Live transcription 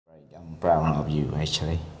proud of you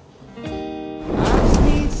actually.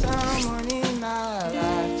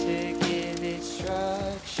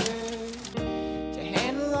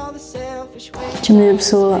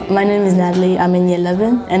 My name is Natalie, I'm in year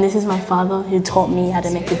 11 and this is my father who taught me how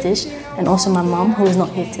to make the dish, and also my mum who is not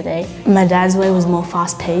here today. My dad's way was more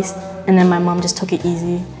fast-paced and then my mum just took it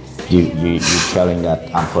easy. You telling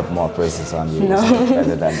that I put more pressure on you? No.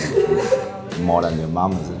 Rather than more than your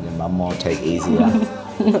mum, isn't your mum more take easier? No.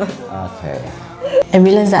 Okay. I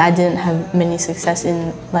realized that I didn't have many success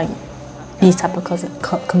in like these type of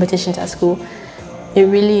competitions at school. It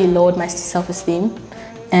really lowered my self-esteem,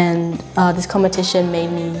 and this competition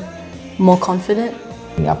made me more confident.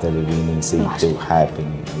 After the winning, she do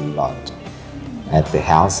happen a lot at the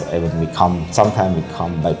house. Even sometimes we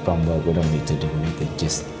come back from work, we don't need to do anything,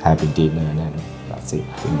 just have a dinner and then that's it,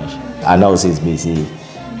 finish. I know she's busy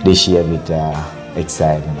this year with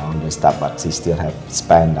exam and all the stuff, but she still have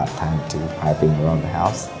spent that time to helping around the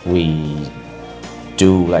house. We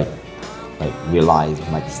do like rely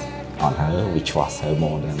much on her, we trust her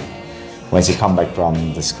more than when she come back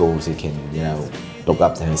from the school, she can, you know, look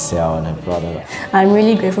up to herself and her brother. I'm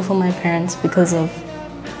really grateful for my parents because of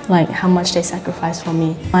like how much they sacrificed for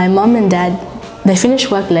me. My mom and dad, they finish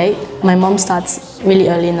work late. My mom starts really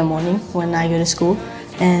early in the morning when I go to school,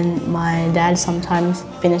 and my dad sometimes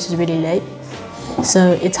finishes really late.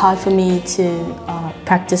 So it's hard for me to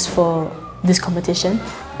practice for this competition.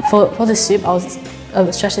 For the soup, I was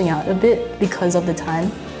stressing out a bit because of the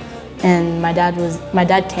time, and my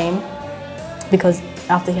dad came because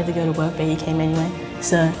after he had to go to work, but he came anyway.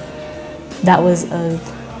 So that was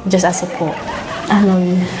just as support. I love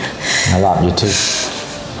you. I love you too.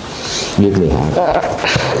 Really hard.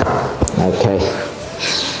 Okay.